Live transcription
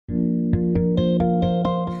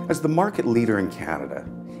As the market leader in Canada,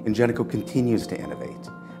 Ingenico continues to innovate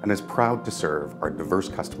and is proud to serve our diverse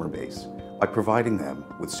customer base by providing them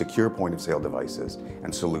with secure point-of-sale devices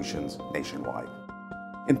and solutions nationwide.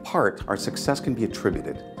 In part, our success can be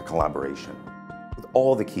attributed to collaboration with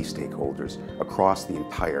all the key stakeholders across the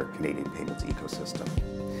entire Canadian payments ecosystem.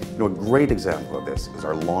 A great example of this is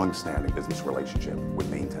our long-standing business relationship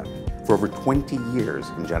with Maintech. For over 20 years,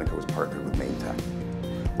 Ingenico has partnered with Maintech.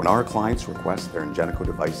 When our clients request their Ingenico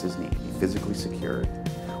devices need to be physically secured,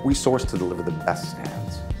 we source to deliver the best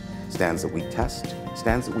stands. Stands that we test,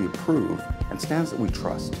 stands that we approve, and stands that we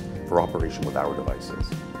trust for operation with our devices.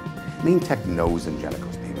 Maintech knows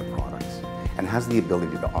Ingenico's payment products and has the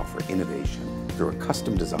ability to offer innovation through a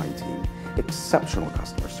custom design team, exceptional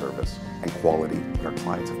customer service, and quality that our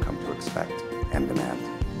clients have come to expect and demand.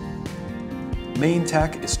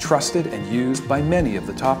 Maintech is trusted and used by many of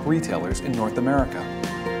the top retailers in North America.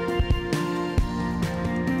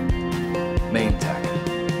 Maintech.